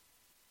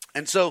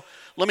 And so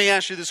let me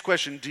ask you this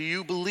question. Do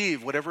you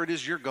believe, whatever it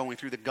is you're going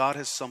through, that God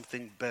has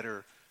something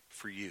better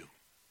for you?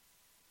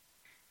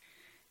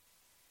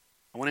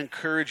 I want to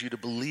encourage you to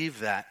believe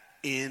that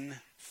in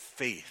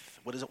faith.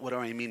 What do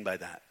I mean by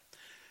that?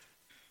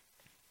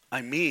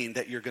 I mean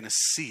that you're going to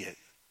see it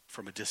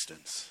from a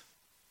distance.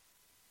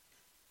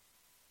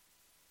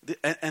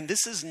 And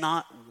this is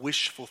not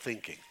wishful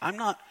thinking.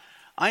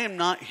 I am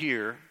not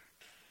here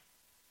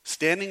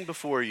standing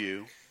before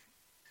you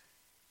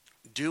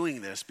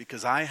doing this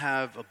because I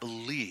have a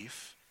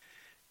belief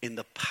in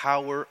the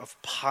power of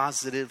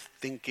positive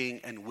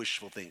thinking and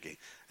wishful thinking.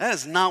 That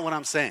is not what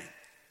I'm saying.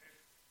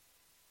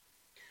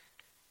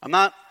 I'm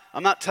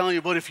not telling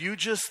you, but if you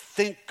just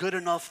think good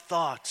enough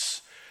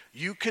thoughts,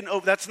 you can.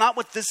 That's not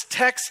what this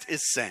text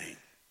is saying.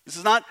 This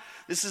is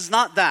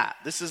not that.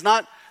 This is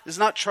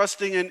not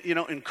trusting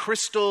in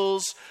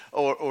crystals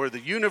or the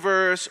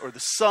universe or the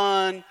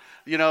sun,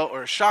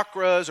 or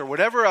chakras or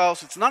whatever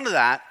else. It's none of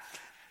that.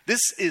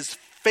 This is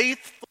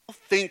faithful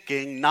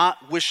thinking,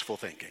 not wishful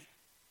thinking.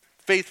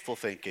 Faithful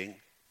thinking,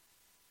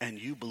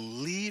 and you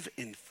believe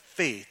in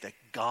faith that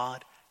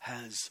God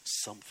has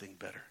something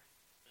better.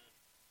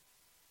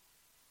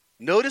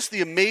 Notice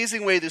the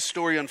amazing way this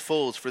story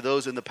unfolds for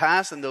those in the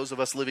past and those of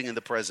us living in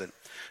the present.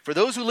 For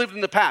those who lived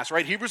in the past,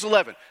 right? Hebrews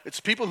 11, it's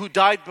people who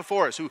died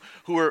before us,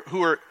 who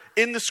are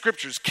in the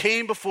scriptures,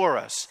 came before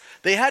us.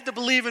 They had to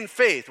believe in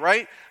faith,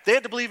 right? They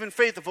had to believe in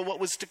faith of what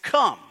was to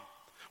come,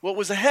 what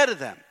was ahead of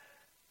them.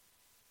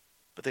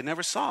 But they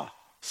never saw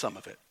some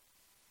of it.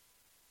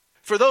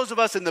 For those of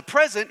us in the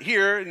present,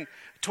 here in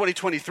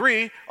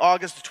 2023,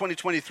 August of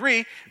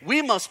 2023,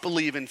 we must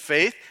believe in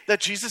faith that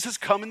Jesus has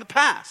come in the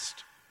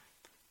past.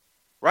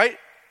 Right?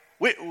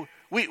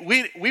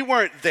 We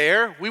weren't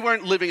there. We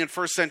weren't living in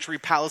first century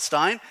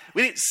Palestine.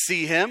 We didn't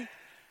see him.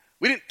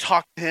 We didn't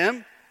talk to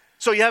him.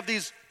 So you have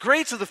these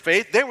greats of the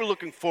faith. They were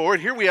looking forward.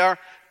 Here we are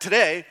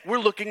today. We're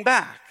looking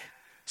back.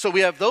 So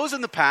we have those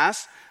in the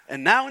past,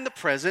 and now in the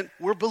present,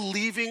 we're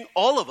believing,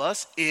 all of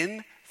us,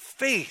 in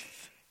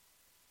faith.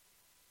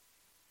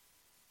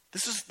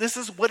 This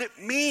is what it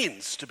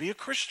means to be a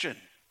Christian.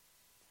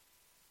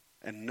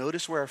 And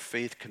notice where our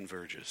faith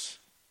converges.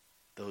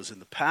 Those in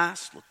the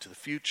past look to the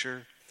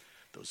future.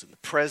 Those in the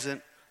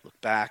present look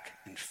back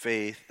in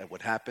faith at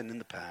what happened in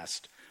the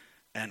past.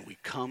 And we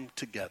come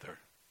together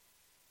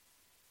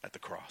at the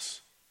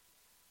cross.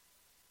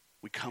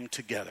 We come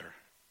together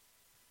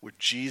where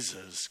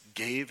Jesus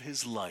gave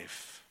his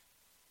life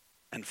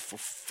and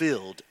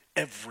fulfilled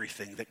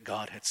everything that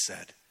God had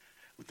said.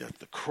 With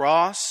the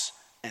cross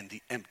and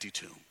the empty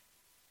tomb.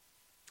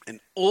 And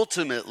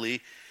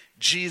ultimately,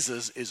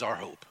 Jesus is our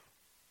hope.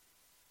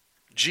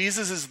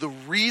 Jesus is the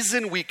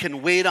reason we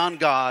can wait on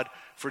God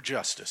for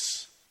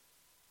justice.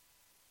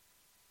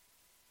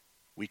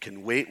 We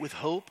can wait with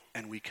hope,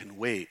 and we can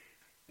wait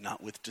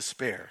not with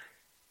despair.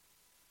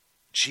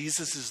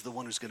 Jesus is the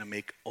one who's going to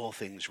make all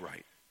things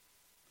right.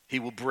 He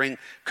will bring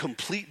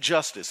complete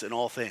justice in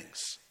all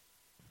things.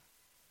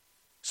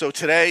 So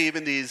today,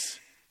 even these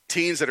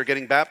teens that are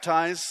getting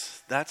baptized,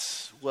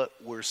 that's what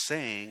we're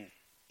saying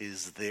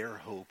is their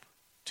hope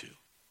too.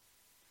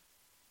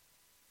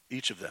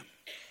 Each of them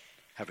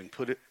having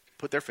put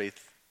their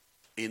faith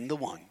in the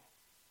one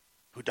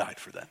who died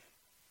for them.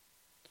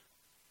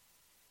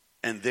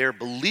 And they're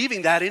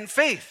believing that in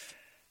faith.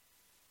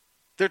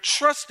 They're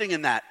trusting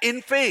in that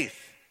in faith.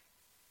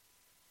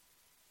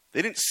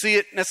 They didn't see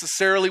it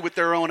necessarily with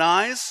their own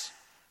eyes,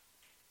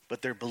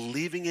 but they're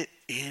believing it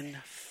in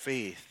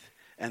faith.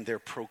 And they're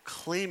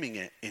proclaiming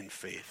it in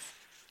faith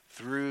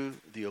through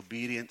the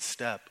obedient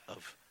step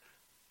of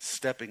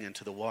stepping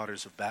into the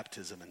waters of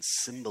baptism and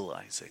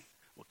symbolizing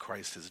what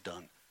Christ has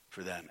done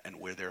for them and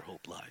where their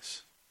hope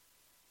lies.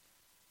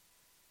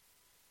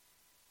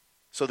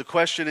 So the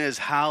question is,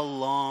 how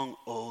long,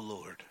 O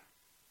Lord?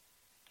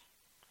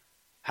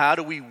 How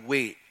do we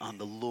wait on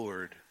the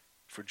Lord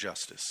for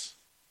justice?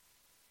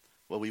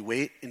 Well, we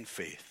wait in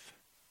faith.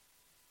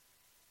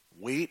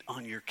 Wait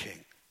on your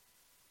King.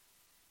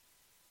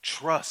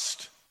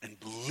 Trust and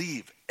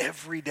believe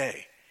every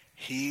day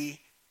he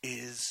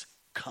is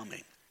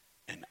coming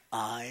and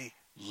I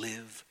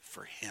live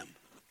for him.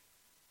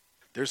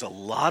 There's a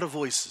lot of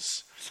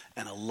voices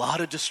and a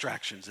lot of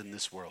distractions in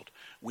this world.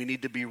 We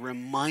need to be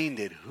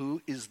reminded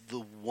who is the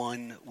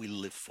one we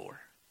live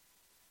for.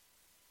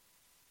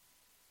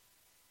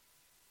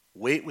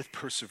 Wait with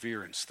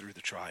perseverance through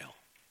the trial.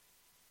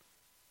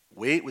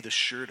 Wait with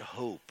assured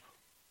hope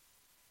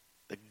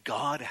that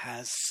God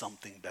has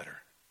something better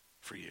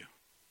for you.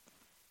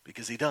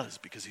 Because he does,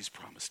 because he's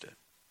promised it.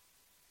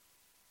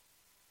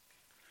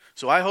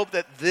 So I hope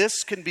that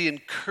this can be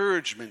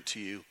encouragement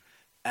to you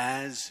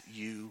as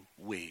you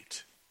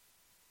wait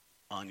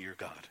on your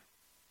God.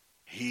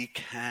 He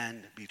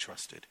can be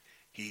trusted.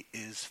 He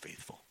is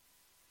faithful.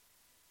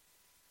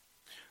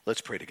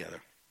 Let's pray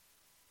together.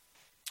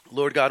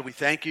 Lord God, we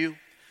thank you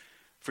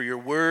for your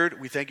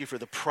word. We thank you for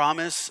the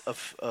promise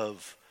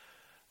of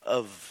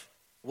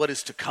what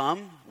is to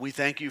come. We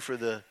thank you for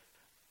the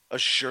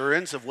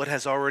assurance of what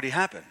has already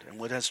happened and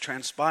what has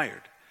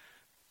transpired.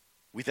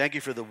 We thank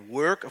you for the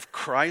work of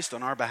Christ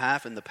on our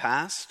behalf in the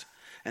past,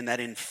 and that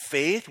in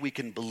faith we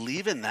can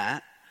believe in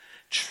that,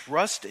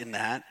 trust in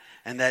that,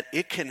 and that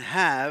it can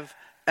have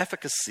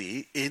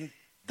efficacy in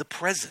the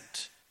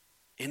present,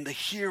 in the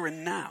here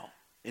and now,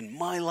 in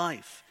my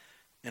life,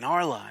 in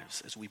our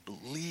lives, as we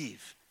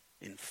believe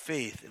in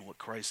faith in what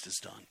Christ has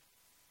done.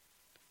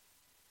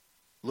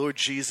 Lord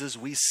Jesus,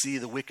 we see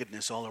the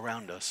wickedness all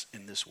around us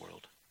in this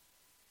world.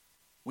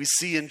 We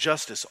see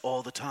injustice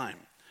all the time.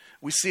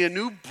 We see a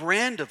new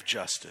brand of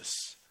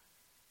justice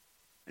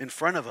in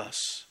front of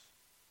us,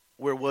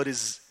 where what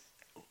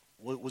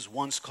was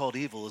once called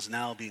evil is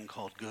now being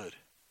called good.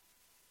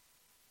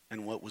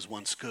 And what was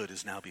once good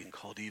is now being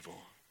called evil.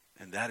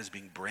 And that is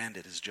being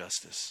branded as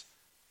justice.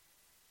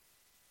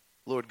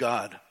 Lord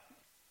God,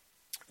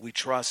 We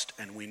trust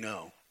and we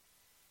know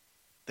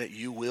that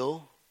you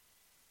will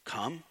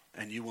come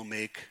and you will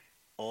make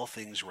all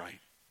things right.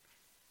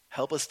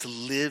 Help us to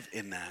live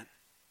in that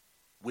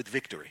with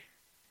victory,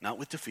 not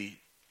with defeat,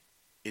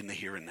 in the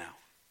here and now.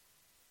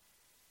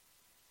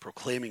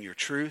 Proclaiming your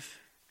truth,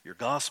 your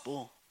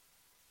gospel,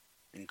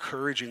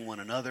 encouraging one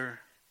another,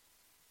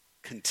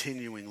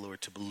 continuing,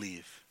 Lord, to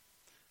believe.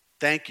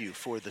 Thank you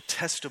for the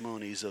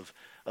testimonies of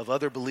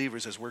other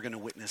believers as we're going to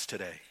witness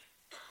today.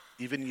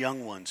 Even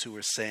young ones who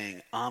are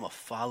saying, I'm a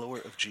follower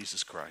of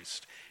Jesus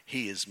Christ.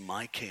 He is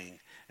my King,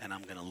 and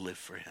I'm going to live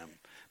for him.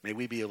 May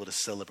we be able to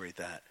celebrate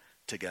that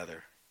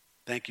together.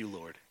 Thank you,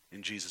 Lord,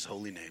 in Jesus'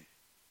 holy name.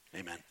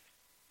 Amen.